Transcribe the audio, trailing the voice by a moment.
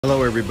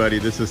Hello everybody,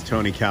 this is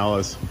Tony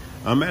Callas.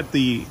 I'm at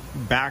the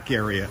back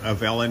area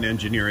of LN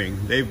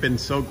Engineering. They've been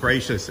so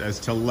gracious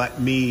as to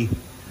let me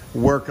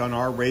work on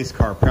our race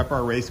car, prep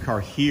our race car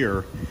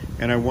here,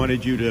 and I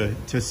wanted you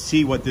to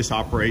see what this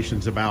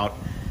operation's about.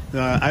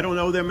 I don't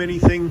know them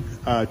anything.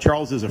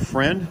 Charles is a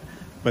friend,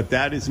 but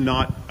that is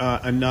not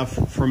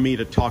enough for me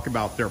to talk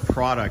about their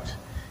product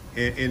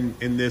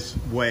in this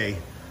way.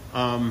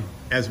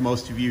 As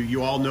most of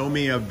you all know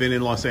me, I've been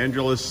in Los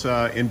Angeles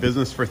in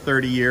business for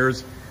 30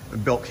 years. I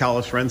built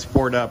Callas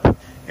Rennsport up,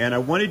 and I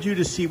wanted you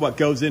to see what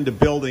goes into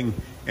building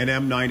an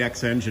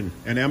M9X engine,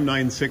 an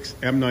M96,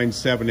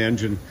 M97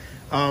 engine.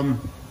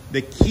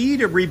 The key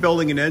to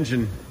rebuilding an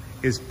engine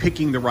is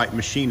picking the right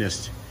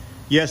machinist.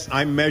 Yes,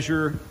 I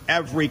measure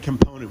every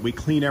component. We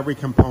clean every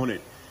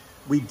component.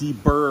 We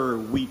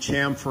deburr, we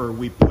chamfer,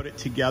 we put it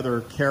together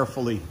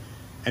carefully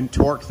and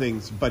torque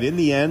things. But in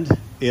the end,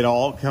 it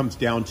all comes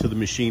down to the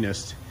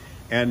machinist.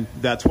 And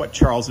that's what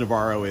Charles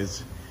Navarro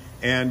is.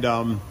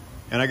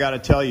 And I got to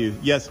tell you,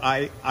 yes,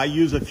 I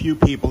use a few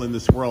people in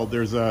this world.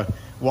 There's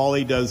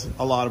Wally does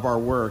a lot of our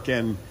work,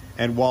 and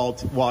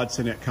Walt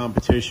Watson at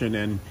competition,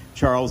 and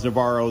Charles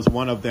Navarro is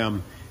one of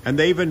them. And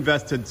they've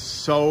invested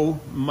so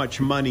much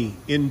money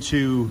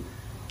into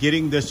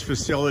getting this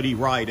facility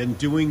right and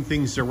doing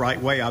things the right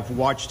way. I've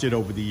watched it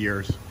over the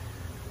years.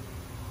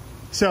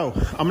 So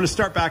I'm going to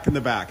start back in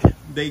the back.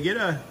 They get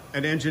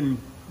an engine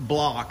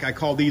block. I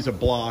call these a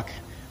block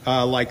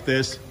like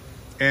this.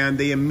 And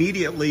they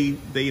immediately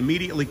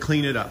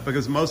clean it up,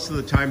 because most of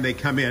the time they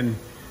come in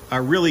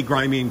really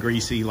grimy and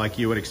greasy, like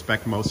you would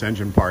expect most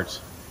engine parts.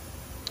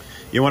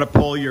 You want to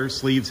pull your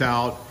sleeves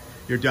out,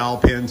 your dowel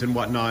pins and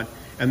whatnot,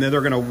 and then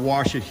they're going to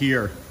wash it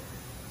here.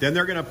 Then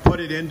they're going to put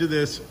it into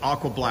this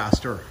aqua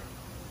blaster.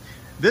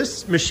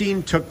 This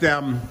machine took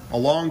them a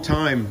long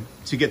time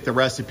to get the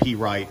recipe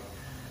right.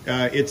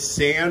 It's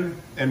sand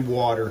and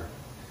water,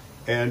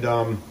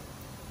 and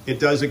it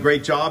does a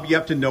great job. You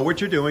have to know what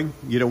you're doing.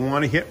 You don't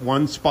want to hit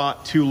one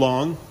spot too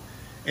long.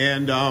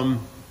 And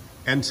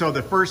so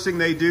the first thing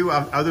they do,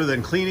 other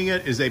than cleaning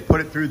it, is they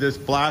put it through this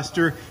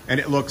blaster,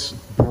 and it looks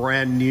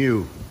brand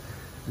new.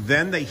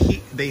 Then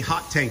they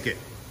hot tank it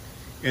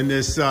in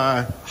this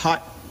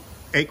hot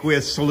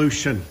aqueous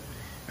solution.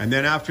 And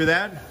then after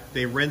that,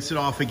 they rinse it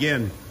off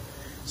again.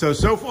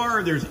 So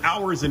far, there's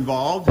hours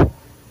involved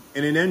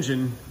in an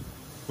engine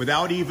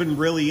without even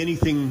really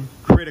anything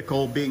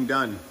critical being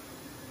done.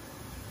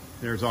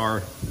 There's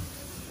our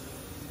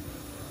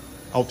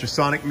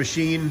ultrasonic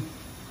machine.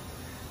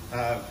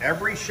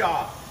 Every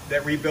shop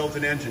that rebuilds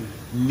an engine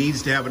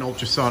needs to have an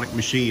ultrasonic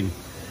machine,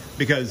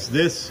 because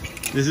this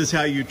is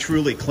how you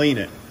truly clean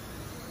it,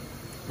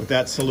 with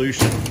that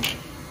solution.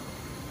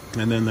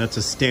 And then that's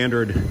a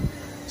standard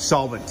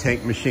solvent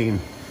tank machine.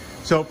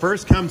 So it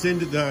first comes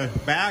into the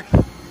back,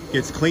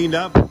 gets cleaned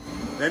up,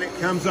 then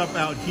it comes up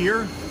out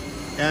here.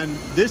 And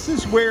this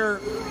is where,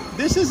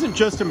 this isn't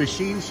just a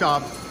machine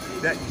shop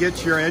that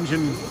gets your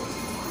engine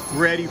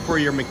ready for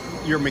your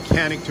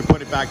mechanic to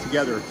put it back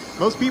together.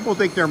 Most people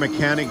think their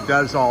mechanic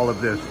does all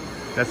of this.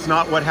 That's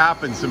not what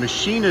happens. The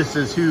machinist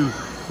is who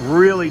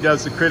really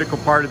does the critical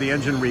part of the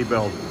engine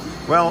rebuild.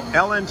 Well,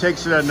 LN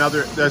takes it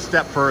a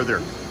step further.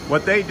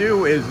 What they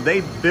do is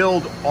they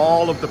build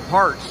all of the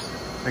parts,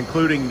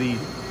 including the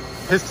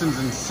pistons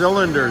and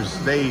cylinders.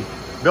 They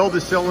build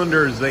the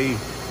cylinders. They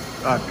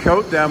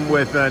coat them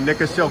with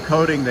Nicosil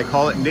coating. They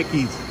call it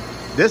Nickies.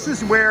 This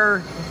is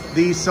where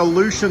the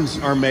solutions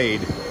are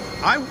made.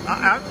 I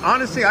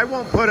honestly, I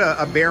won't put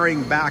a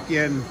bearing back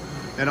in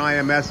an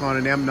IMS on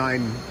an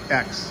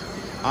M9X.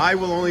 I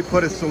will only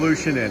put a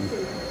solution in.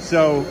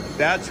 So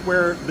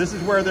this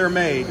is where they're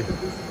made.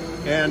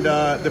 And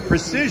the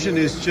precision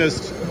is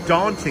just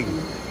daunting.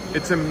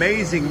 It's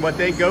amazing what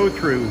they go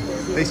through.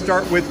 They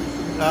start with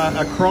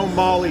a chrome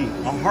moly,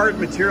 a hard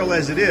material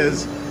as it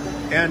is,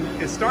 and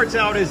it starts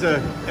out as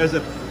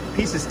a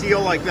piece of steel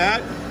like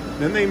that.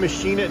 Then they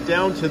machine it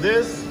down to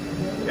this,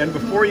 and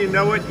before you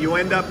know it, you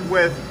end up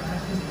with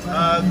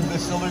the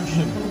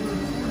solution.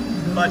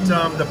 But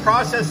the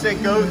process they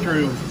go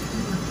through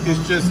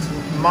is just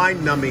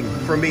mind-numbing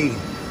for me.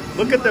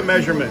 Look at the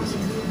measurements.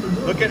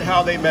 Look at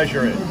how they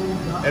measure it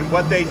and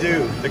what they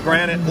do. The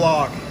granite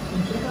block,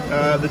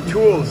 the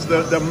tools,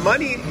 the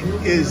money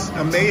is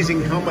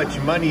amazing how much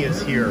money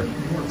is here.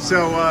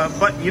 So,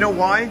 but you know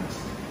why?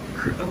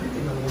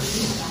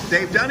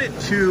 They've done it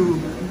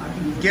to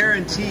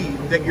guarantee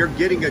that you're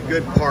getting a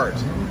good part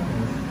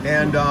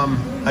and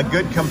a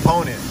good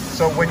component.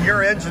 So when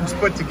your engine's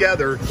put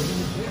together,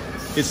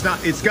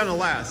 it's gonna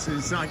last.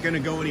 It's not gonna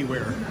go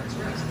anywhere.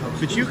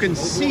 But you can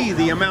see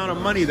the amount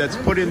of money that's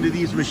put into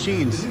these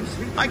machines.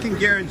 I can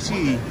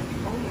guarantee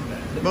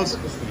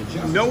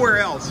nowhere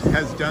else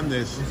has done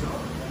this.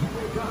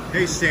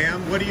 Hey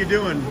Sam, what are you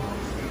doing?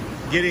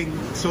 Getting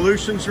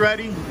solutions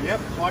ready? Yep,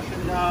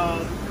 watching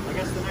I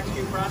guess the next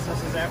few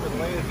processes that were the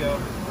way to go.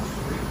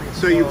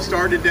 So you've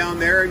started down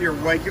there and you're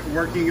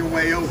working your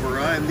way over,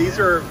 huh? And these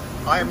are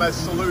IMS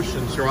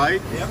solutions,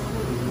 right? Yep.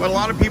 What a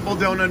lot of people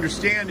don't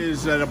understand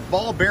is that a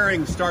ball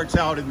bearing starts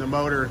out in the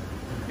motor,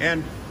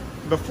 and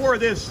before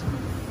this,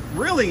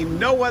 really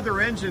no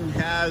other engine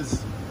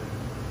has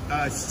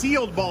a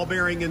sealed ball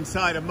bearing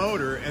inside a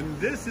motor, and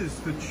this is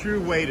the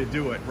true way to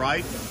do it,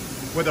 right?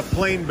 With a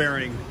plain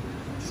bearing.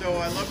 So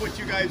I love what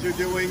you guys are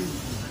doing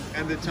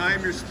and the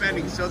time you're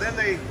spending. So then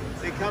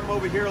they come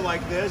over here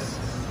like this,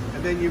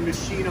 and then you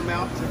machine them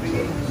out to be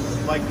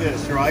like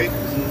this, right?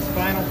 This is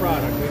final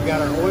product. We've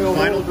got our oil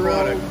Final drill.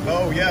 product.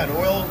 Oh yeah, an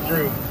oil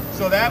groove.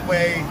 So that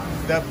way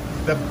the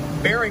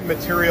bearing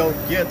material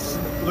gets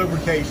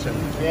lubrication.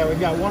 Yeah, we've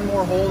got one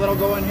more hole that'll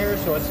go in here,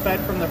 so it's fed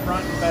from the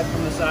front and fed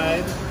from the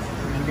side.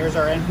 And here's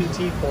our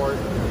NPT port.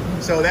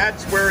 So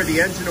that's where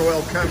the engine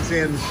oil comes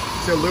in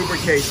to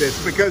lubricate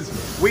this,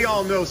 because we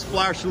all know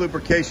splash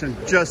lubrication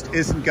just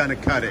isn't going to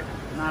cut it.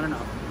 Not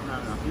enough.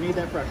 Not enough. You need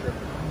that pressure.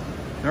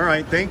 All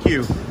right, thank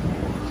you.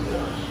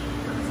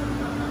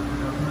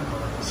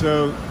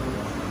 So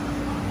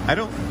I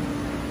don't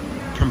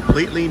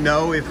completely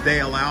know if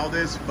they allow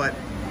this, but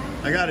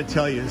I got to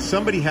tell you,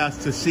 somebody has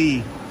to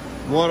see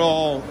what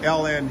all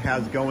LN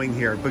has going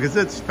here, because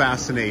it's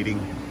fascinating.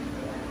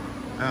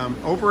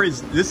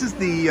 This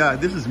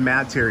is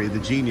Matt's area, the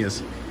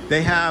Genius.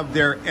 They have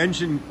their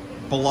engine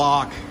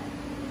block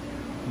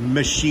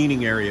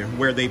machining area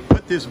where they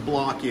put this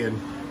block in,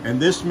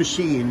 and this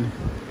machine,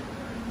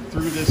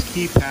 through this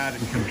keypad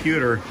and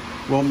computer,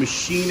 will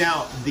machine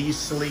out these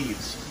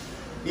sleeves.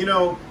 You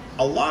know,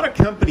 a lot of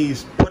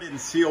companies put in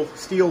steel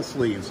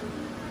sleeves.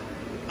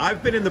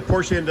 I've been in the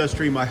Porsche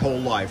industry my whole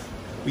life.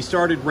 We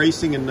started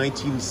racing in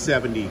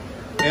 1970,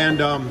 and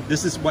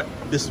this is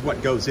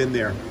what goes in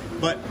there.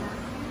 But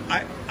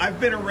I've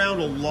been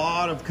around a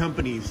lot of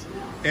companies,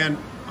 and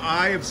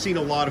I have seen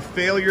a lot of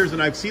failures,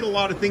 and I've seen a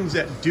lot of things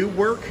that do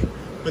work,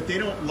 but they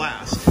don't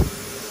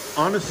last.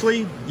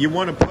 Honestly, you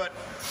want to put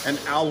an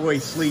alloy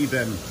sleeve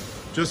in,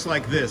 just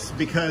like this,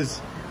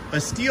 because a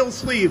steel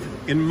sleeve,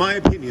 in my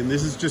opinion,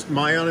 this is just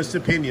my honest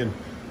opinion,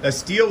 a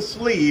steel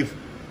sleeve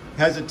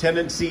has a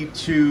tendency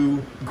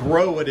to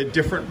grow at a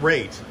different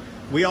rate.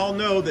 We all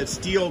know that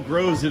steel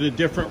grows at a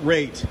different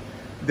rate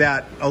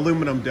that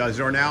aluminum does,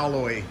 or an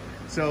alloy.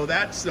 So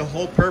that's the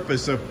whole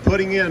purpose of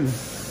putting in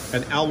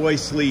an alloy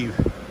sleeve.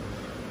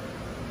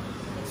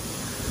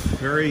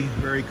 Very,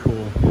 very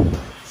cool.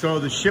 So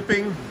the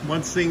shipping,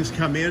 once things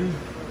come in,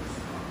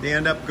 they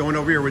end up going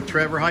over here with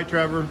Trevor. Hi,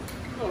 Trevor.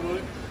 Hello,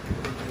 buddy.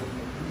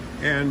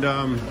 And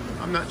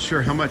I'm not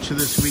sure how much of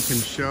this we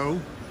can show,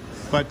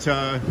 but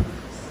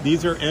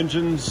these are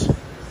engines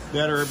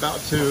that are about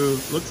to,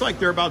 looks like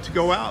they're about to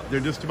go out. They're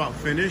just about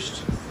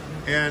finished.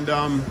 And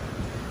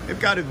they've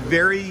got a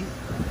very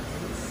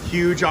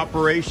huge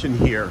operation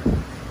here.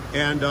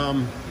 And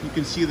you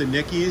can see the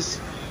Nickies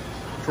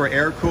for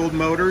air-cooled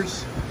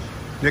motors.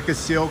 Nicka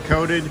seal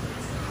coated.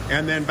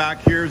 And then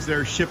back here is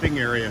their shipping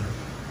area,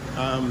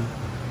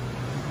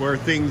 where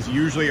things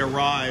usually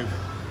arrive.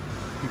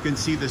 You can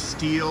see the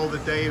steel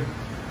and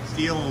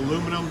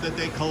aluminum that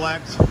they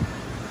collect.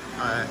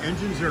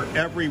 Engines are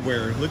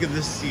everywhere. Look at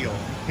this seal.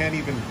 Can't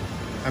even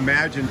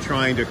imagine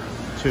trying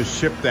to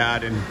ship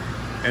that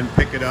and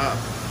pick it up.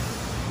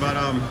 But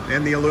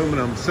and the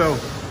aluminum. So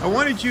I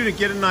wanted you to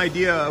get an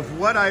idea of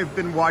what I've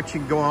been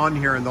watching go on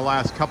here in the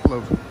last couple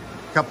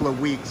of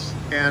weeks,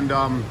 and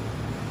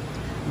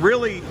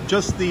really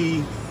just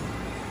the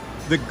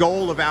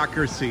goal of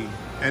accuracy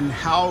and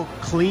how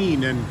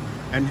clean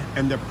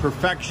and the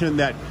perfection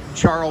that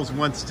Charles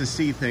wants to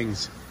see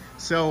things.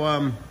 So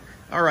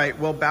all right,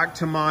 well, back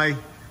to my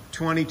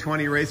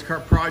 2020 race car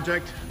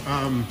project.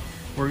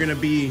 We're gonna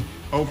be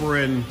over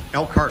in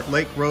Elkhart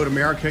Lake Road,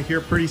 America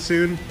here pretty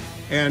soon.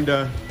 And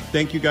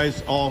thank you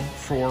guys all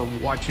for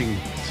watching.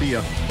 See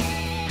ya.